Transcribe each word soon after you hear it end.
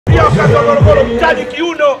pia wakazi wa Morogoro mtaji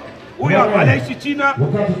kiuno. Huyo anaishi China,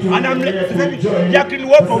 anamleta Jacklen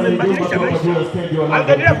Wolper umembadilisha maisha.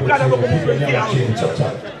 Angalia kukana kwa kumsaidia.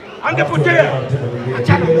 Angepotea.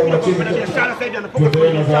 Achana na biashara sasa hivi anapoka kwa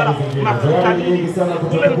biashara mafuta nini.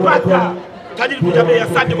 Tumempata. Tajiri kutabia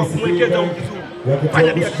asante kwa kumwekeza huko vizuri.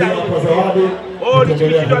 Fanya biashara. Richi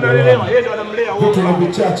Mitindo analelewa, yeye ndo anamlea wote. Tuna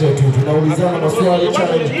vichache tu tunaulizana maswali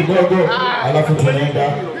challenge kidogo alafu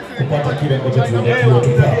tunaenda kupata kile ambacho tunataka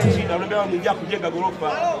tupate. Unaambia Mwijaku kujenga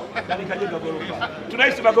gorofa, ndani kajenga gorofa.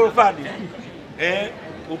 Tunaishi magorofani.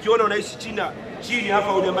 Ukiona unaishi chini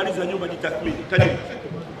hapa hujamaliza nyumba jitathmini. Tajiri.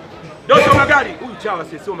 Dotto magari, huyu chawa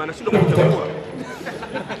sisoma anashindwa kutambua.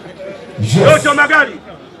 Dotto magari.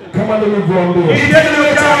 Kama nilivyoambia.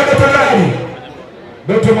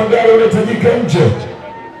 Dotto magari unahitajika nje.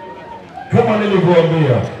 Kama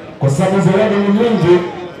nilivyoambia, kwa sababu zawadi ni nyingi,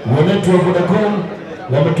 wenetu wa Vodacom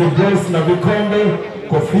wametugrace na vikombe,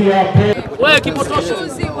 kofia, pe. Wewe kipotosho.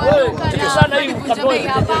 Sana hii mkatoi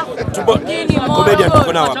hapa. Komedia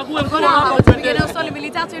tuko nao. Tupige swali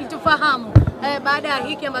 2-3 ili tufahamu. Baada ya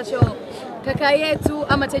hiki ambacho kaka yetu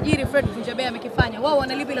ama tajiri Fred VUNJA amekifanya, wao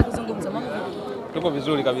wana lipi la kuzungumza? Mambo vipi? Tuko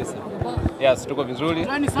vizuri kabisa. Yes, tuko vizuri.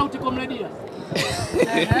 Nani sauti kumledia?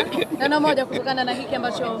 Neno moja kutokana na hiki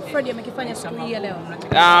ambacho Fred amekifanya siku hii ya leo.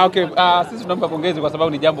 Okay, sisi tunampa pongezi kwa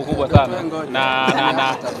sababu ni jambo kubwa sana. Na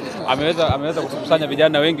ameweza kutukusanya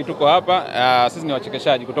vijana wengi tuko hapa. Sisi ni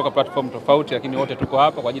wachekeshaji kutoka platform tofauti lakini wote tuko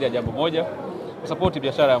hapa kwa ajili ya jambo moja. Kusupport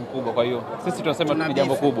biashara ya mkubwa, kwa hiyo sisi tunasema ni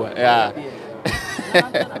jambo kubwa.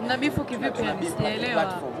 Mnabifu kivipi yani sijaelewa.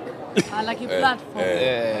 Alaki platform.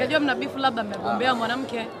 Unajua mnabifu labda mmegombea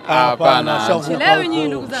mwanamke? Hapana. Chelewi nyinyi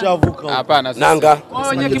ndugu zangu. Shavuka. Hapana. Nanga.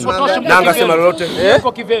 Nanga sema lolote.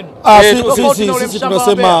 Uko kivenu. Sisi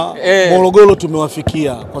tunasema Morogoro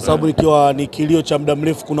tumewafikia kwa sababu ikiwa ni kilio cha muda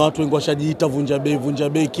mrefu, kuna watu wengi washajiita VUNJA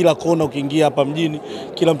bei, kila kona ukiingia hapa mjini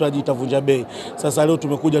kila mtu anajiita VUNJA bei. Sasa leo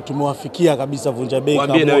tumekuja tumewafikia kabisa VUNJA bei.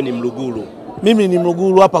 Mwambie nawe ni Mluguru. Mimi ni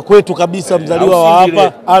Mluguru hapa kwetu kabisa, mzaliwa wa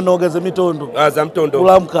hapa, anoga za Mitondo. Za Mtondo.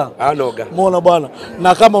 Ulamka. Anoga. Muona bwana.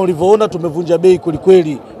 Na kama ulivyoona tumevunja bei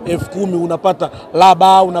kweli. 10,000 unapata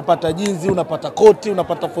laba, unapata jinzi, unapata koti,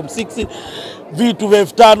 unapata form 6. Vitu vya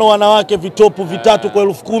 5,000 wanawake vitopu vitatu kwa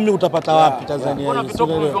 10,000 utapata wapi Tanzania? Kuna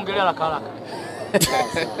vitopu viongelea haraka.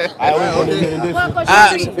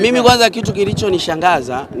 Mimi kwanza kitu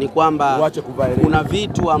kilichonishangaza ni kwamba kuna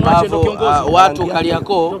vitu ambavyo watu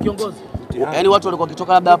Kariakoo, yani watu walikuwa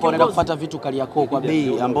kitoka labda hapa wanaenda kufuata vitu Kariakoo kwa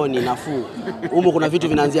bei ambayo ni nafuu. Humo kuna vitu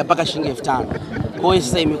vinaanzia mpaka shilingi 5,000. Kwa hiyo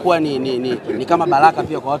sasa imekuwa ni kama baraka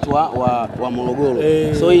pia kwa watu wa Morogoro.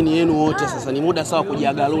 So hii ni yenu wote sasa, ni muda sawa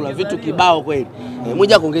kujiagalula vitu kibao kweli.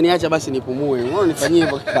 Mwijaku ungeniacha basi nipumue. Unaona nifanyie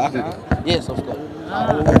hivyo kaka. Yes of course.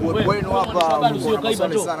 Wenu hapa msoni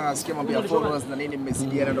sana nasikia mambo ya followers na nini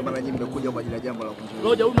mmesidiana, ndio maana nyinyi mmekuja kwa ajili ya jambo la kunjua.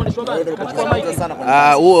 Roja huyu mwandishi wa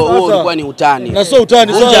habari. Huo ulikuwa ni utani. Na sio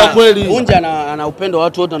utani, swala la kweli. VUNJA ana upendo wa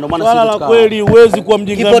watu wote, ndio maana sisi tukawa. Swala la kweli, huwezi kuwa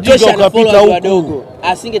mjinga ukapita huko.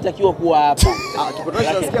 Asingetakiwa kuwa hapa.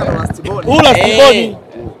 Kipotosha nasikia na lastiboni. Lastiboni.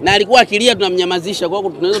 Na alikuwa akilia tunamnyamazisha, kwa hiyo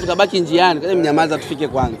tunaweza tukabaki njiani. Kwa mnyamaza tufike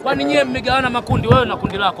kwanza. Kwani nyie mmegawana makundi, wewe na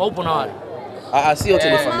kundi lako upo na wale? Sio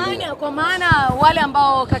familia. Kwa maana wale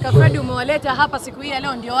ambao kaka Fred umewaleta hapa siku hii ya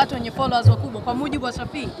leo ndio watu wenye followers wakubwa kwa mujibu wa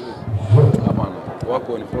Shafii. Hapana.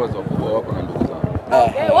 Wako ni followers wakubwa, wako na ndugu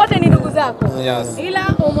zao. Wote ni ndugu zako. Yes. Ila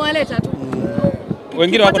umewaleta tu.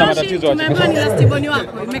 Wengine wako na matatizo wa tumeambiwa ni lastiboni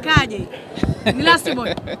wako. Imekaaje? Ni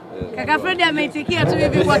lastiboni. Kaka Fred ameitikia tu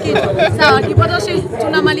hivi kwa kitu. Sawa, kipotoshi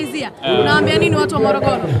tunamalizia. Unawaambia nini watu wa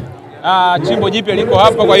Morogoro? Chimbo jipya liko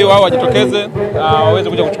hapa, kwa hiyo wao wajitokeze waweze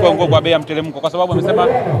kuja kuchukua nguo kwa bei ya mteremko, kwa sababu wamesema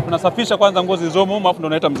tunasafisha kwanza nguo zilizomo alafu ndio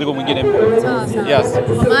unaleta mzigo mwingine mpya. Yes.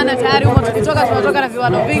 Kwa maana tayari huko tukitoka tunatoka na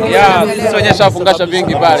viwalo vingi. Sisi wenyewe shafungasha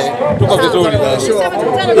vingi pale. Tuko vizuri.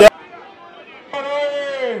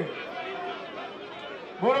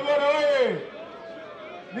 Morogoro wewe.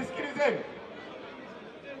 Nisikilizeni.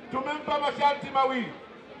 Tumempa masharti mawili.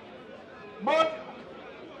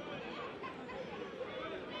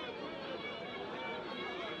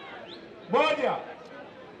 Moja.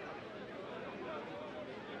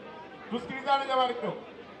 Tusikilizane jamani kidogo.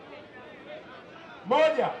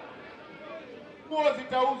 Moja. Nguo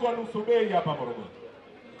zitauzwa nusu bei hapa Morogoro.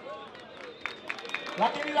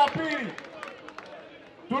 Lakini la pili,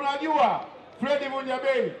 tunajua Fred VUNJA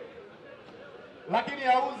bei, lakini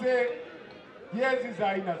auze jezi za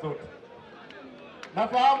aina zote.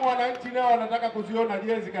 Nafahamu wananchi nao wanataka kuziona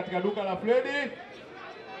jezi katika duka la Fred.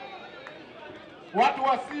 Watu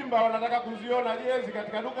wa Simba wanataka kuziona jezi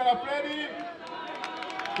katika duka la Fred.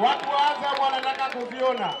 Watu wa Azam wanataka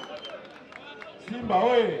kuziona. Simba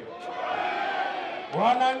oye.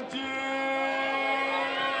 Wananchi!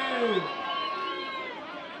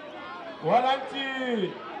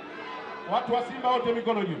 Wananchi! Watu wa Simba wote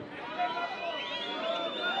mikono juu.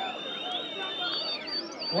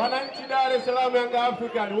 Wananchi Dar es Salaam Yanga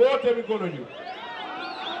African wote mikono juu.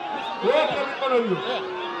 Wote mikono juu.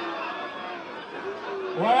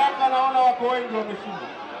 Wayanga naona wako wengi wameshinda.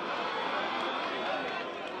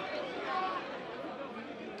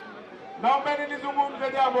 Naombeni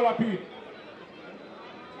nizungumze jambo la pili.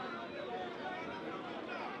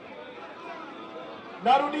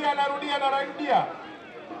 Narudia.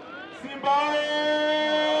 Simba oye!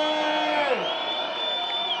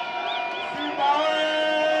 Simba oye!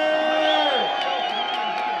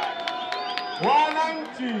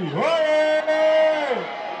 Wananchi oye!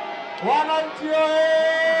 Wananchi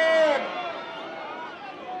oye!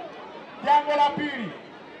 Jambo la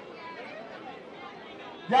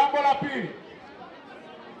pili.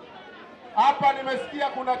 Hapa nimesikia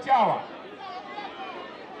kuna chawa.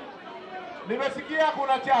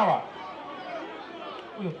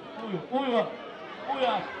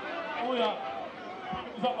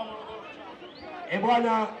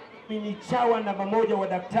 Bwana, mimi chawa namba moja wa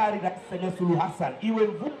Daktari Samia Suluhu Hassan. Iwe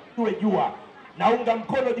mvua iwe jua, naunga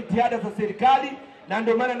mkono jitihada za serikali, na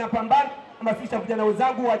ndio maana napambana kuhamasisha vijana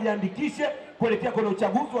wenzangu wajiandikishe kuelekea kwenye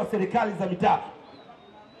uchaguzi wa serikali za mitaa.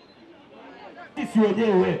 Sisi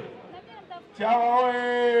wenyewe Chawa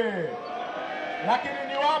oye! Lakini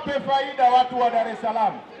niwape faida watu wa Dar es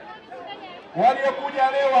Salaam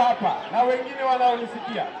waliokuja leo hapa na wengine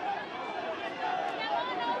wanaonisikia.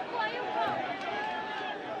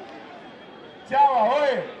 Chawa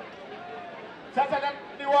oye! Sasa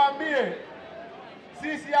niwaambie,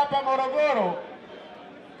 sisi hapa Morogoro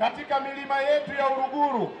katika milima yetu ya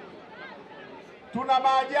Uruguru tuna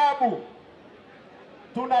maajabu,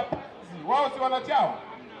 tuna panzi. Wao si wanachawa?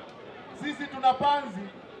 Sisi tuna panzi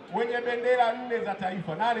wenye bendera 4 za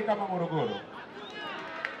taifa. Nani kama Morogoro?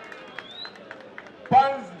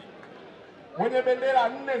 Panzi wenye bendera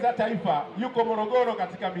 4 za taifa yuko Morogoro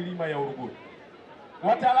katika milima ya Uruguru.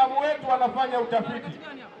 Wataalamu wetu wanafanya utafiti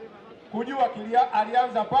kujua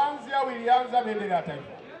alianza panzi au ilianza bendera ya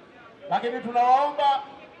taifa. Lakini tunawaomba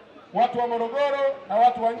watu wa Morogoro na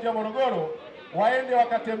watu wa nje ya Morogoro waende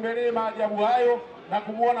wakatembelee maajabu hayo na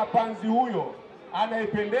kumuona panzi huyo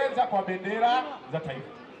anayependeza kwa bendera za taifa.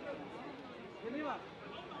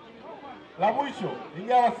 La mwisho,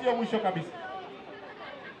 ingawa sio mwisho kabisa,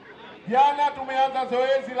 jana tumeanza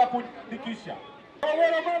zoezi la kujiandikisha.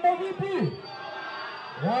 Mambo vipi?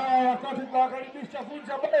 Wakati tunakaribisha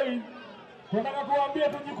Vunja Bei, tunataka kuambia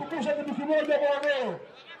tujikumbushe kitu kimoja Morogoro.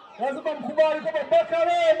 Lazima mkubali kwamba mpaka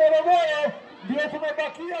leo Morogoro ndio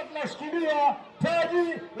tumebakia tunashikilia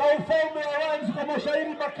taji la ufalme wa Wanzi kwa mashairi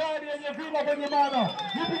makali yenye vina vyenye maana.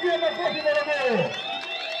 Nipigie makofi Morogoro.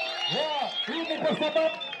 Hii ni kwa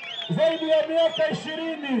sababu zaidi ya miaka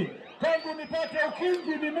 20 tangu nipate ukingi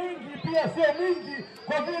ni mingi, pia sio mingi,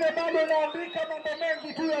 kwa vile bado naandika mambo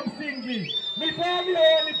mengi tu ya msingi. Mitaani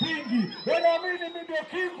hawanipingi, wanaamini mimi ndio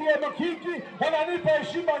kingi wa makingi, wananipa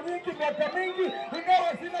heshima nyingi miaka mingi, ingawa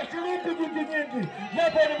sina shilingi nyingi.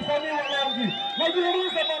 Japo ni msanii wa rangi,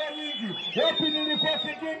 najiuliza mara nyingi, wapi nilikuwa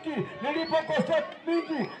kingi, nilipokosa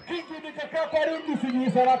mingi, kingi nikakaa kwa ringi, sijui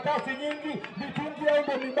sarakasi nyingi, mitungi au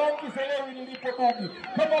ndo mibangi, selewi nilipobangi.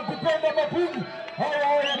 Kama kupenda mapingi, haya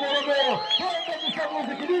Morogoro. Twende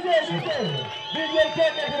kusamuzi kidije DJ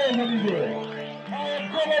Kenya Grema DJ.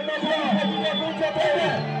 Kwa mabwana ya Vunja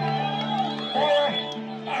Bei.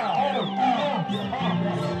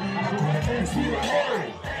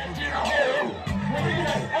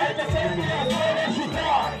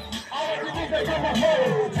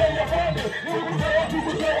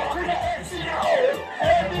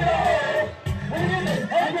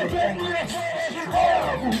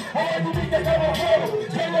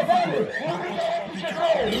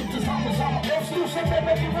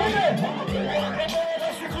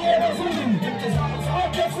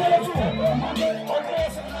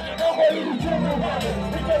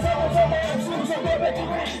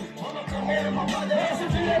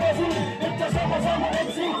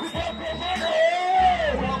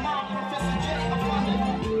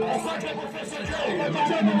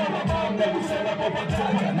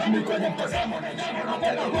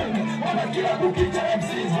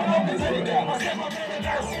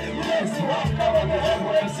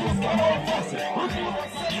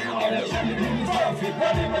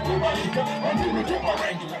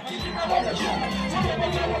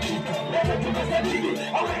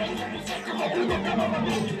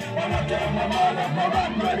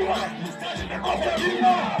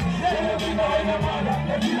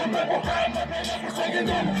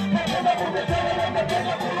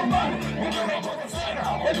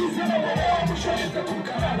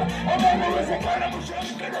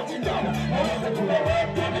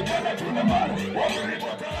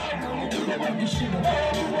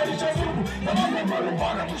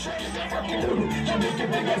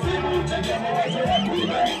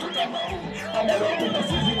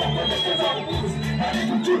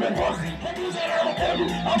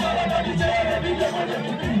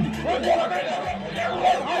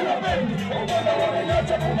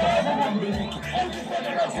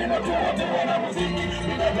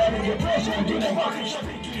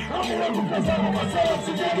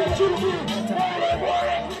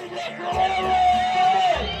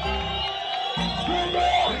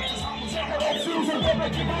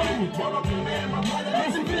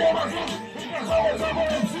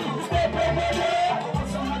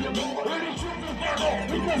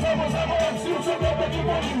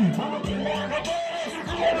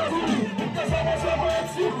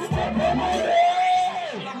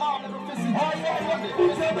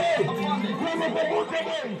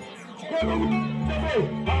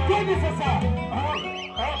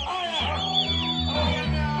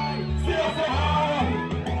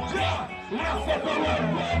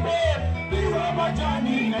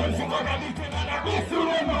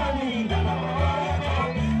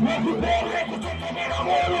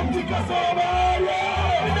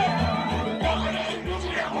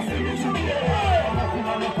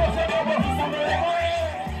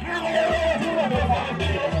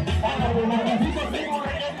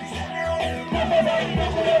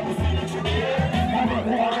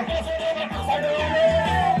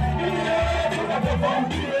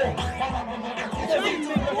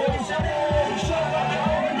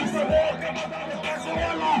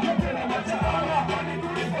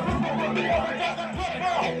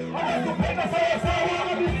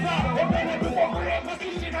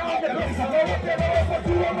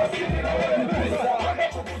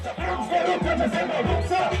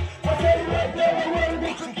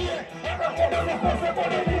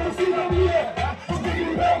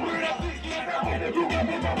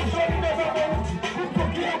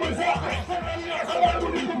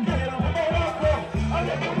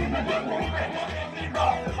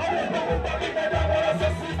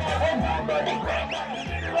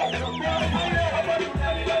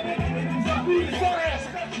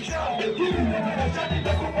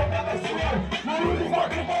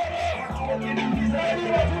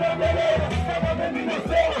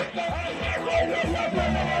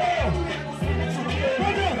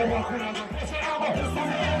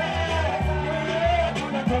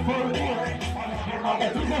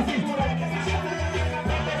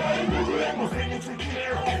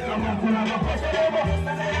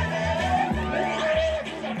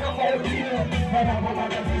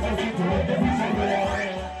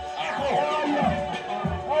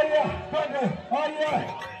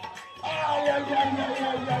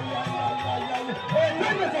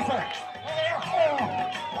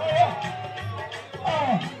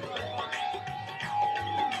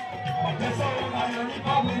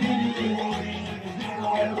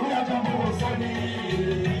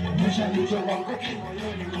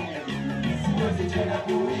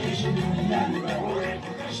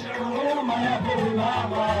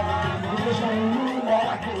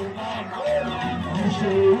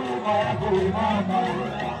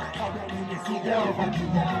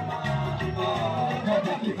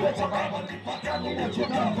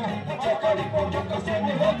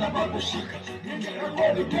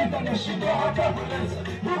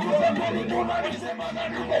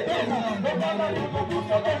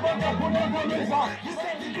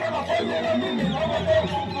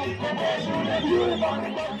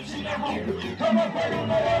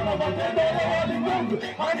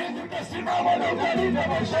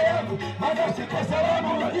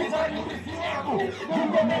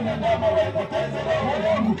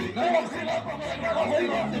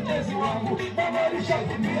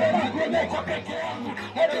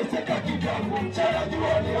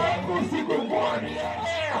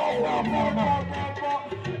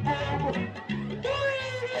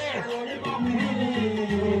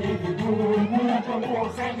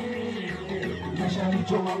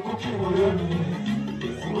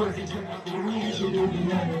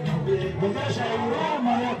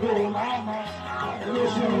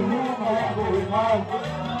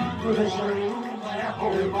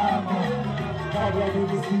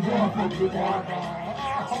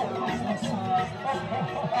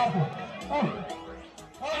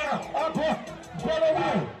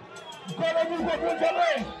 Mkono juu kwa Vunja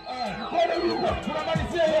Bei. Mkono juu kwa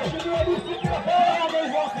tunamalizia hiyo. Shindwa disi kila kona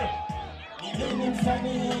ameizoke. Mimi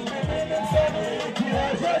msanii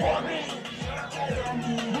kiaje kwa mimi.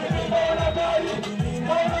 Mimi naona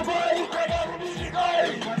bali kwa darubini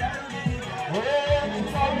gari. Wewe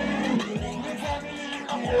msanii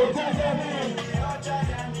kama utazamii.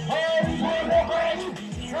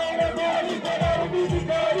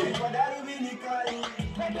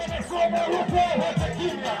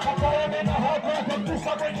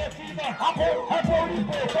 Hapo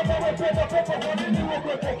ulipo kama wependa pepo kwa nini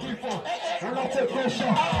uogope kifo? Unachekesha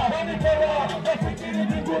nani bora nafikiri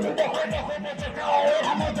mbinguni wakwenda kwa mtakao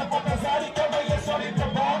hamoja kwa kazari kama Yesu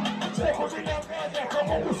alipobam siko kudanganya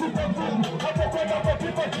kama usipotubu hapo kwenda kwa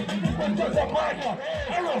pipa kijini kwa njoja panya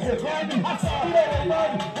haiwezekani hasa ile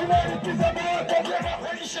imani unalipiza moyo kwa jema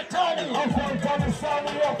kwenye shetani hapo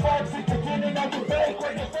kanisani ya faksi kikini na kubei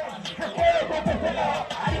kwenye kwa kupela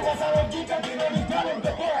aliwazalojika kilolitano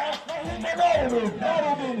mtokea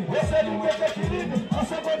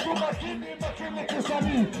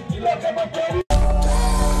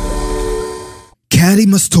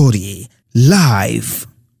Carrymastory live.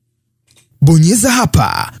 Bonyeza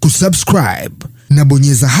hapa kusubscribe na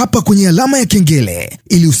bonyeza hapa kwenye alama ya kengele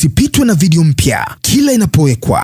ili usipitwe na video mpya kila inapowekwa.